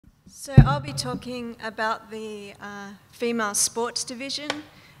So I'll be talking about the female sports division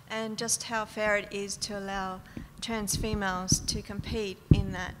and just how fair it is to allow trans females to compete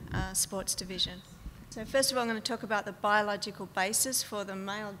in that sports division. So first of all, I'm going to talk about the biological basis for the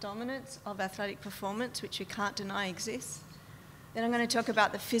male dominance of athletic performance, which we can't deny exists. Then I'm going to talk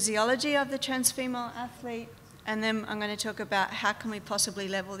about the physiology of the trans female athlete, and then I'm going to talk about how can we possibly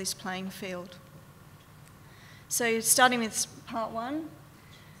level this playing field. So starting with part one,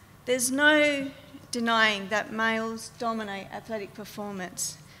 there's no denying that males dominate athletic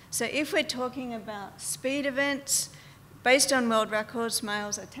performance. So if we're talking about speed events, based on world records,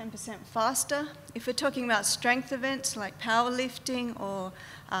 males are 10% faster. If we're talking about strength events like powerlifting or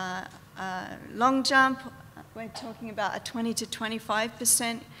long jump, we're talking about a 20 to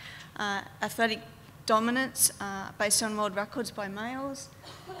 25% athletic dominance based on world records by males.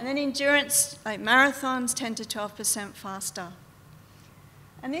 And then endurance, like marathons, 10 to 12% faster.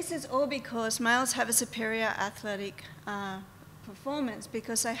 And this is all because males have a superior athletic performance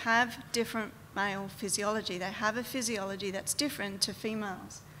because they have different male physiology. They have a physiology that's different to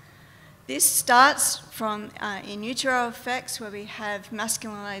females. This starts from in utero effects, where we have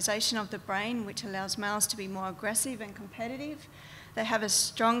masculinization of the brain, which allows males to be more aggressive and competitive. They have a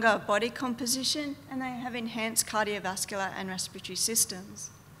stronger body composition, and they have enhanced cardiovascular and respiratory systems.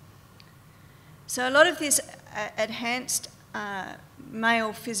 So a lot of this enhanced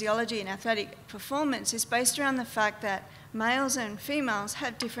male physiology and athletic performance is based around the fact that males and females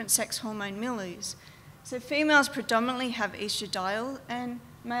have different sex hormone milieus. So females predominantly have estradiol and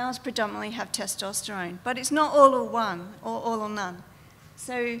males predominantly have testosterone, but it's not all or one or all or none.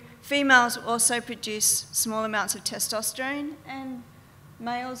 So females also produce small amounts of testosterone and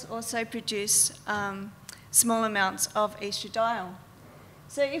males also produce small amounts of estradiol.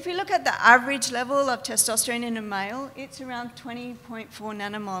 So if we look at the average level of testosterone in a male, it's around 20.4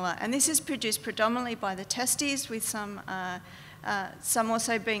 nanomolar, and this is produced predominantly by the testes, with some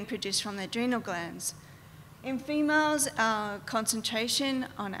also being produced from the adrenal glands. In females, our concentration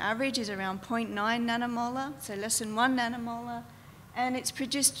on average is around 0.9 nanomolar, so less than 1 nanomolar, and it's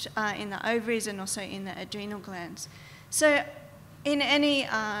produced in the ovaries and also in the adrenal glands. So in any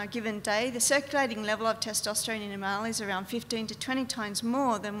given day, the circulating level of testosterone in a male is around 15 to 20 times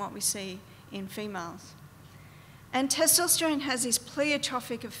more than what we see in females. And testosterone has this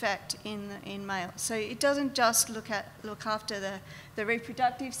pleiotropic effect in males. So it doesn't just look after the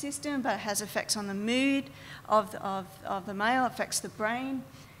reproductive system, but it has effects on the mood of the male, affects the brain.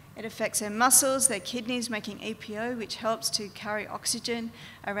 It affects their muscles, their kidneys, making EPO, which helps to carry oxygen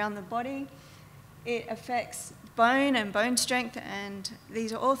around the body. It affects bone and bone strength, and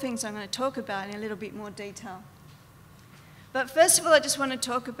these are all things I'm going to talk about in a little bit more detail. But first of all, I just want to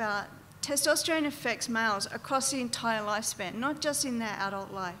talk about testosterone affects males across the entire lifespan, not just in their adult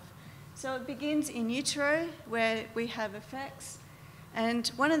life. So it begins in utero, where we have effects,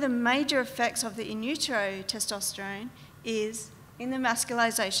 and one of the major effects of the in utero testosterone is in the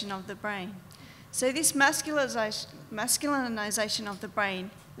masculinization of the brain. So this masculinization of the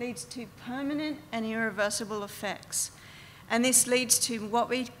brain leads to permanent and irreversible effects. And this leads to what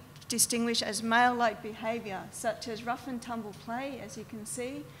we distinguish as male-like behaviour, such as rough and tumble play, as you can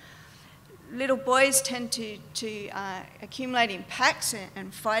see. Little boys tend to accumulate in packs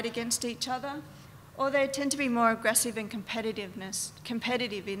and fight against each other, or they tend to be more aggressive and competitive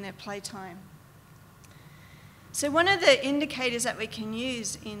in their playtime. So one of the indicators that we can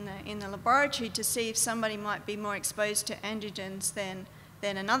use in the laboratory to see if somebody might be more exposed to androgens than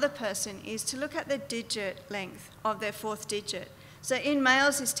another person is to look at the digit length of their fourth digit. So in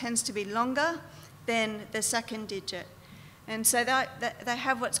males, this tends to be longer than the second digit. And so they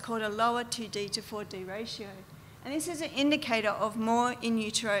have what's called a lower 2D to 4D ratio. And this is an indicator of more in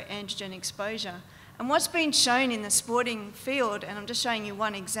utero androgen exposure. And what's been shown in the sporting field, and I'm just showing you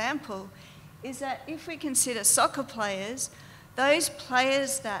one example, is that if we consider soccer players, those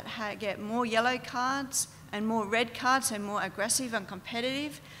players that get more yellow cards and more red cards and more aggressive and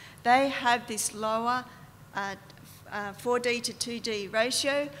competitive, they have this lower 4D to 2D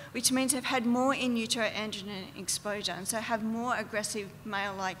ratio, which means they've had more in utero androgen exposure, and so have more aggressive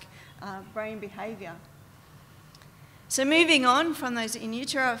male-like brain behaviour. So moving on from those in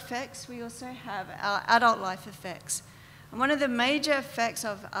utero effects, we also have our adult life effects. And one of the major effects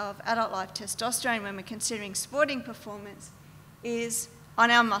of adult life testosterone when we're considering sporting performance is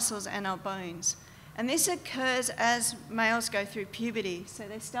on our muscles and our bones. And this occurs as males go through puberty. So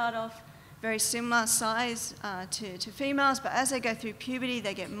they start off very similar size to females, but as they go through puberty,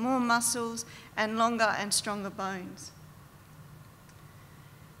 they get more muscles and longer and stronger bones.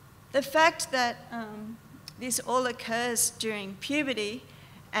 The fact that this all occurs during puberty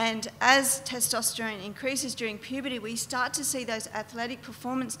And as testosterone increases during puberty, we start to see those athletic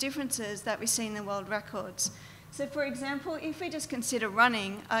performance differences that we see in the world records. So for example, if we just consider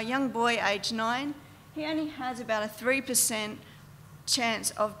running, a young boy aged 9, he only has about a 3%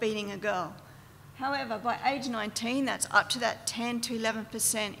 chance of beating a girl. However, by age 19, that's up to that 10 to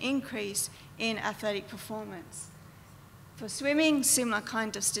 11% increase in athletic performance. For swimming, similar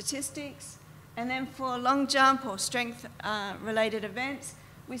kind of statistics. And then for long jump or strength-related events,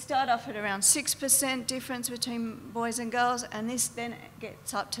 we start off at around 6% difference between boys and girls, and this then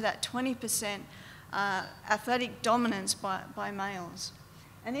gets up to that 20% athletic dominance by males.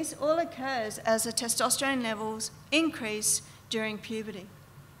 And this all occurs as the testosterone levels increase during puberty.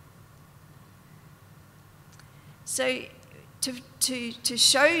 So to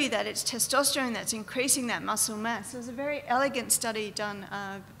show you that it's testosterone that's increasing that muscle mass, there was a very elegant study done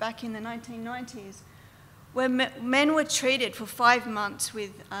back in the 1990s where men were treated for 5 months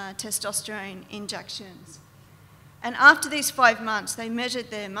with testosterone injections. And after these 5 months, they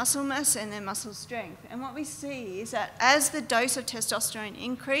measured their muscle mass and their muscle strength. And what we see is that as the dose of testosterone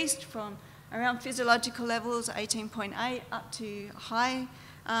increased from around physiological levels, 18.8, up to high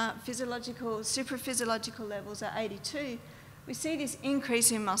supraphysiological levels at 82, we see this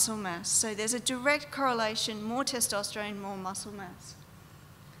increase in muscle mass. So there's a direct correlation, more testosterone, more muscle mass.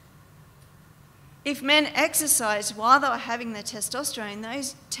 If men exercised while they were having the testosterone,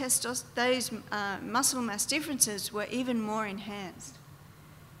 those muscle mass differences were even more enhanced.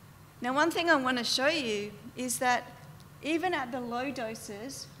 Now, one thing I want to show you is that even at the low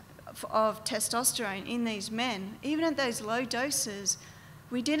doses of testosterone in these men, even at those low doses,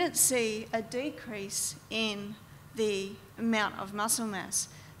 we didn't see a decrease in the amount of muscle mass.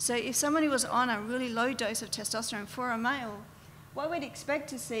 So if somebody was on a really low dose of testosterone for a male, what we'd expect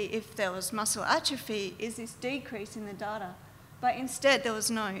to see if there was muscle atrophy is this decrease in the data. But instead, there was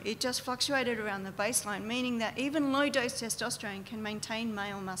no. It just fluctuated around the baseline, meaning that even low-dose testosterone can maintain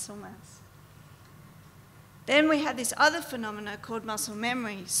male muscle mass. Then we have this other phenomena called muscle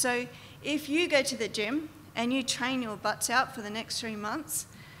memory. So if you go to the gym and you train your butts out for the next 3 months,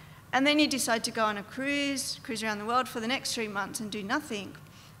 and then you decide to go on a cruise around the world for the next 3 months and do nothing,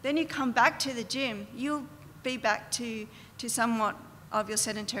 then you come back to the gym, you'll be back to somewhat of your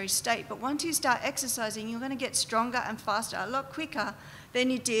sedentary state. But once you start exercising, you're going to get stronger and faster, a lot quicker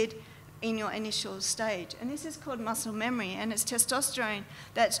than you did in your initial stage. And this is called muscle memory, and it's testosterone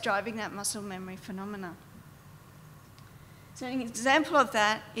that's driving that muscle memory phenomena. So an example of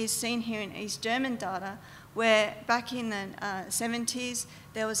that is seen here in East German data, where back in the 70s,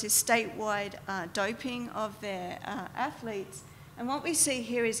 there was this statewide doping of their athletes. And what we see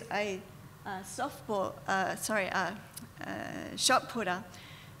here is a shot putter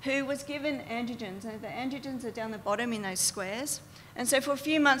who was given androgens, and the androgens are down the bottom in those squares. And so for a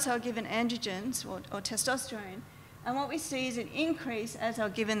few months they were given androgens or testosterone, and what we see is an increase as they were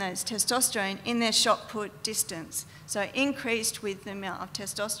given those testosterone in their shot put distance. So increased with the amount of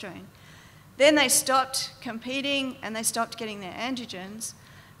testosterone. Then they stopped competing and they stopped getting their androgens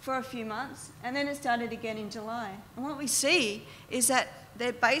for a few months, and then it started again in July. And what we see is that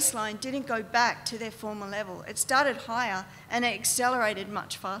their baseline didn't go back to their former level. It started higher and it accelerated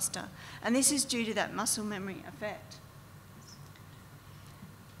much faster. And this is due to that muscle memory effect.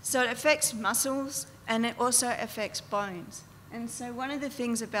 So it affects muscles and it also affects bones. And so one of the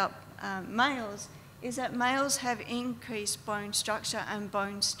things about males is that males have increased bone structure and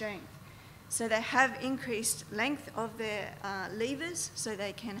bone strength. So they have increased length of their levers, so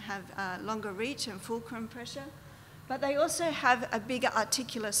they can have longer reach and fulcrum pressure. But they also have a bigger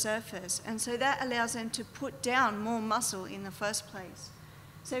articular surface, and so that allows them to put down more muscle in the first place.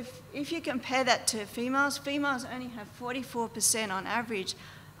 So if you compare that to females, females only have 44% on average.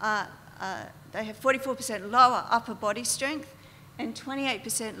 They have 44% lower upper body strength and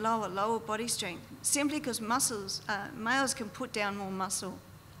 28% lower body strength, simply because males can put down more muscle.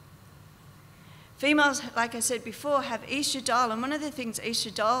 Females, like I said before, have estradiol, and one of the things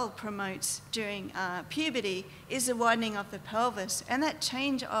estradiol promotes during puberty is the widening of the pelvis, and that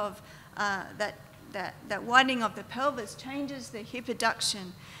change of that widening of the pelvis changes the hip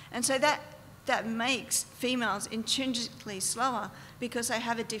adduction, and so that makes females intrinsically slower because they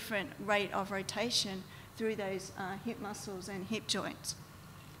have a different rate of rotation through those hip muscles and hip joints.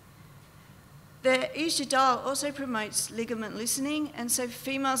 The estradiol also promotes ligament loosening, and so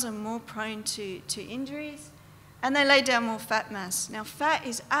females are more prone to injuries, and they lay down more fat mass. Now, fat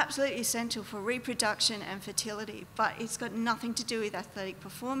is absolutely essential for reproduction and fertility, but it's got nothing to do with athletic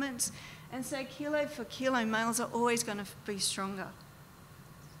performance, and so kilo for kilo, males are always going to be stronger.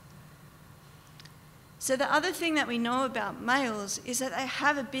 So the other thing that we know about males is that they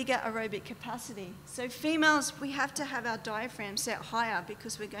have a bigger aerobic capacity. So females, we have to have our diaphragm set higher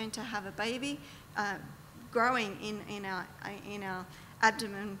because we're going to have a baby growing in our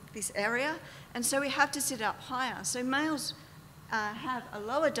abdomen, this area, and so we have to sit up higher. So males have a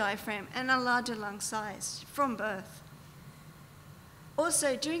lower diaphragm and a larger lung size from birth.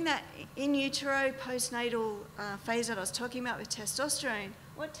 Also, during that in utero postnatal phase that I was talking about with testosterone,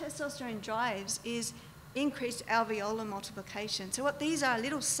 what testosterone drives is increased alveolar multiplication. So what these are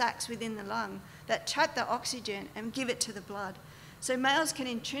little sacs within the lung that trap the oxygen and give it to the blood. So males can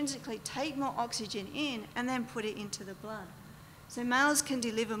intrinsically take more oxygen in and then put it into the blood. So males can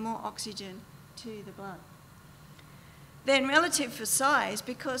deliver more oxygen to the blood. Then relative for size,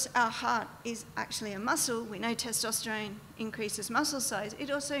 because our heart is actually a muscle, we know testosterone increases muscle size, it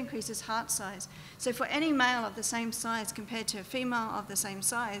also increases heart size. So for any male of the same size compared to a female of the same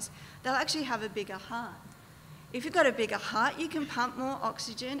size, they'll actually have a bigger heart. If you've got a bigger heart, you can pump more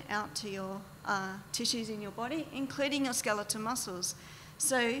oxygen out to your tissues in your body, including your skeletal muscles.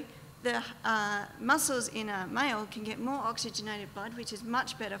 So the muscles in a male can get more oxygenated blood, which is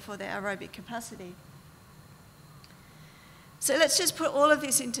much better for their aerobic capacity. So let's just put all of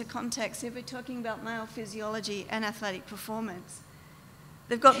this into context if we're talking about male physiology and athletic performance.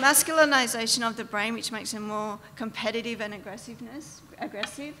 They've got masculinization of the brain, which makes them more competitive and aggressive.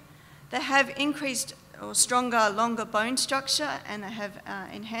 They have increased or stronger, longer bone structure, and they have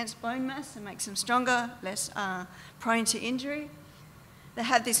enhanced bone mass that makes them stronger, less prone to injury. They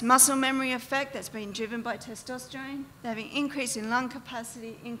have this muscle memory effect that's been driven by testosterone. They have an increase in lung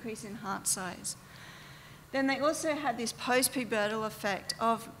capacity, increase in heart size. Then they also have this post-pubertal effect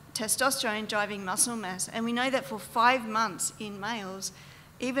of testosterone driving muscle mass. And we know that for 5 months in males,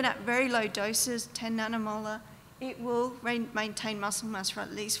 even at very low doses, 10 nanomolar, it will maintain muscle mass for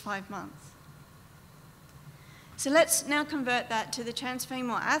at least 5 months. So let's now convert that to the trans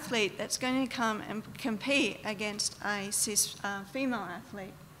female athlete that's going to come and compete against a cis female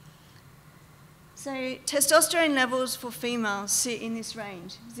athlete. So testosterone levels for females sit in this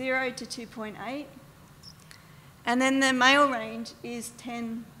range, 0 to 2.8. And then the male range is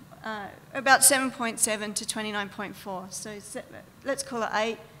about 7.7 to 29.4. So let's call it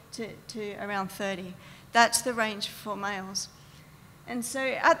 8 to around 30. That's the range for males. And so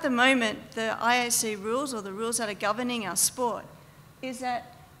at the moment, the IOC rules, or the rules that are governing our sport, is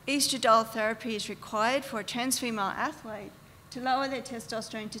that estradiol therapy is required for a trans female athlete to lower their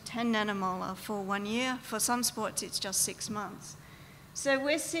testosterone to 10 nanomolar for 1 year. For some sports, it's just 6 months. So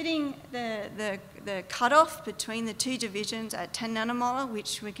we're sitting the cutoff between the two divisions at 10 nanomolar,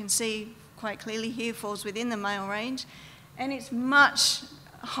 which we can see quite clearly here falls within the male range, and it's much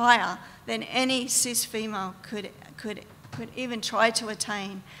higher than any cis female could even try to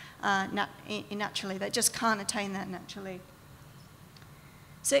attain naturally. They just can't attain that naturally.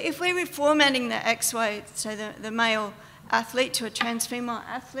 So if we're reformatting the XY, so the male athlete to a trans female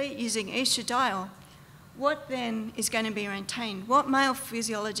athlete using estradiol, what then is going to be retained? What male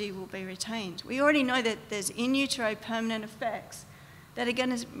physiology will be retained? We already know that there's in utero permanent effects that are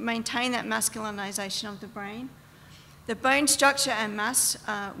going to maintain that masculinization of the brain. The bone structure and mass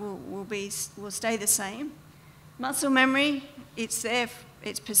will stay the same. Muscle memory, it's there,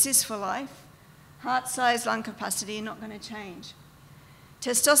 it persists for life. Heart size, lung capacity are not going to change.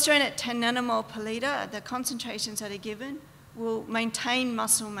 Testosterone at 10 nanomole per litre, the concentrations that are given, will maintain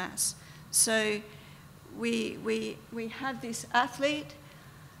muscle mass. So we have this athlete,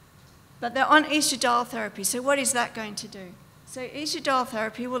 but they're on estradiol therapy. So what is that going to do? So estradiol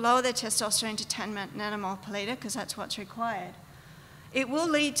therapy will lower their testosterone to 10 nanomole per litre because that's what's required. It will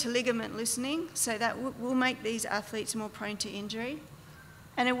lead to ligament loosening, so that will make these athletes more prone to injury,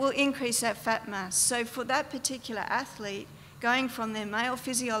 and it will increase that fat mass. So for that particular athlete, going from their male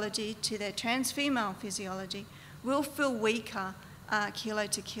physiology to their trans female physiology will feel weaker kilo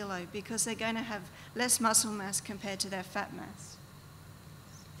to kilo because they're going to have less muscle mass compared to their fat mass.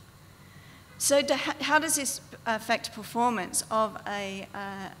 So how does this affect performance of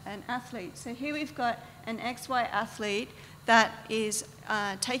an athlete? So here we've got an XY athlete that is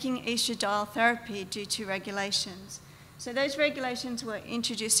taking estradiol therapy due to regulations. So those regulations were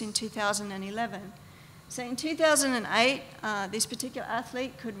introduced in 2011. So in 2008, this particular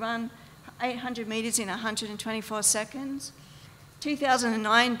athlete could run 800 metres in 124 seconds.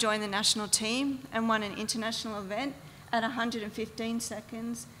 2009, joined the national team and won an international event at 115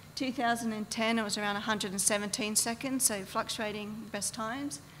 seconds. 2010, it was around 117 seconds, so fluctuating best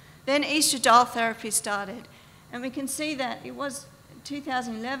times. Then estradiol therapy started, and we can see that it was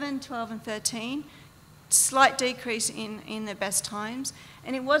 2011, 12 and 13. slight decrease in the best times.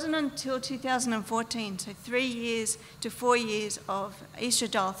 And it wasn't until 2014, so 3 years to 4 years of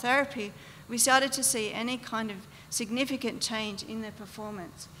estradiol therapy, we started to see any kind of significant change in their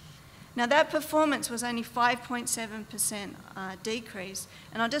performance. Now that performance was only 5.7% decrease,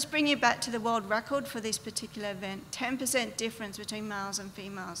 and I'll just bring you back to the world record for this particular event, 10% difference between males and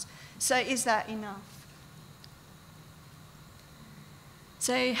females. So is that enough?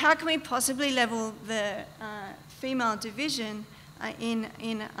 So how can we possibly level the female division in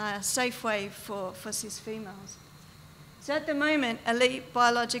a safe way for cis females? So at the moment, elite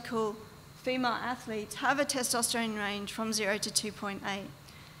biological female athletes have a testosterone range from 0 to 2.8.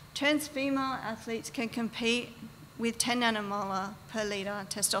 Trans female athletes can compete with 10 nanomolar per litre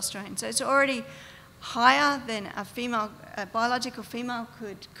testosterone. So it's already higher than a biological female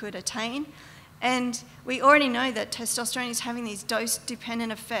could attain. And we already know that testosterone is having these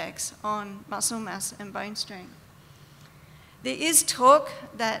dose-dependent effects on muscle mass and bone strength. There is talk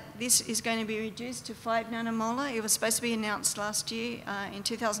that this is going to be reduced to 5 nanomolar. It was supposed to be announced last year in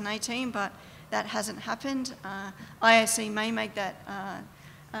 2018, but that hasn't happened. IOC may make that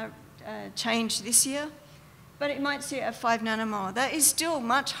change this year, but it might sit at 5 nanomolar. That is still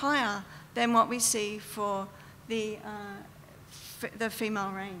much higher than what we see for the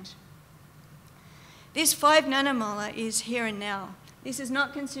female range. This 5 nanomolar is here and now. This is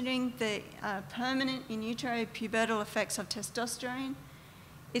not considering the permanent in utero pubertal effects of testosterone.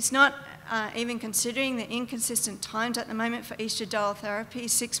 It's not even considering the inconsistent times at the moment for estradiol therapy,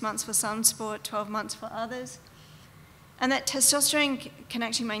 6 months for some sport, 12 months for others. And that testosterone can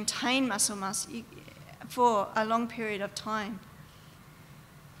actually maintain muscle mass for a long period of time.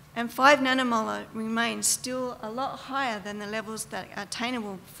 And 5 nanomolar remains still a lot higher than the levels that are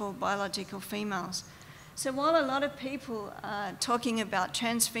attainable for biological females. So while a lot of people are talking about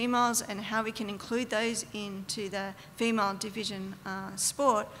trans females and how we can include those into the female division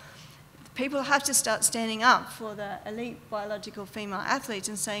sport, people have to start standing up for the elite biological female athletes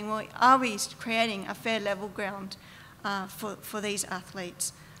and saying, well, are we creating a fair level ground for these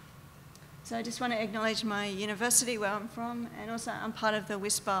athletes? So I just want to acknowledge my university where I'm from, and also I'm part of the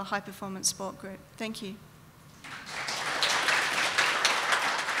WISPA High Performance Sport Group. Thank you.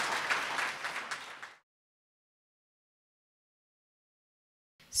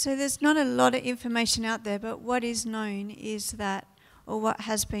 So there's not a lot of information out there, but what is known is that, or what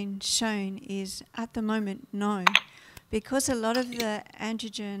has been shown is, at the moment, no. Because a lot of the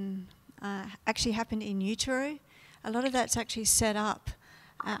androgen actually happened in utero, a lot of that's actually set up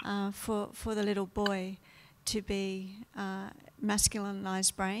for the little boy to be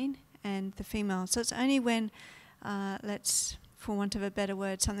masculinized brain and the female. So it's only when, for want of a better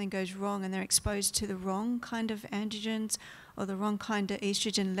word, something goes wrong and they're exposed to the wrong kind of androgens or the wrong kind of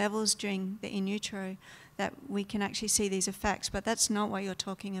estrogen levels during the in utero that we can actually see these effects. But that's not what you're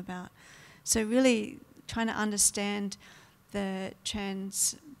talking about. So really trying to understand the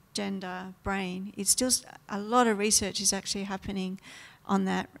transgender brain, it's still a lot of research is actually happening on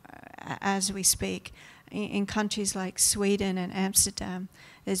that as we speak. In countries like Sweden and Amsterdam,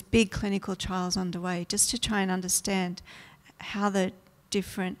 there's big clinical trials underway just to try and understand how the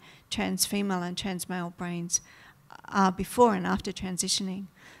different trans female and trans male brains are before and after transitioning.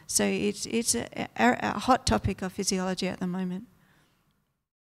 So it's a hot topic of physiology at the moment.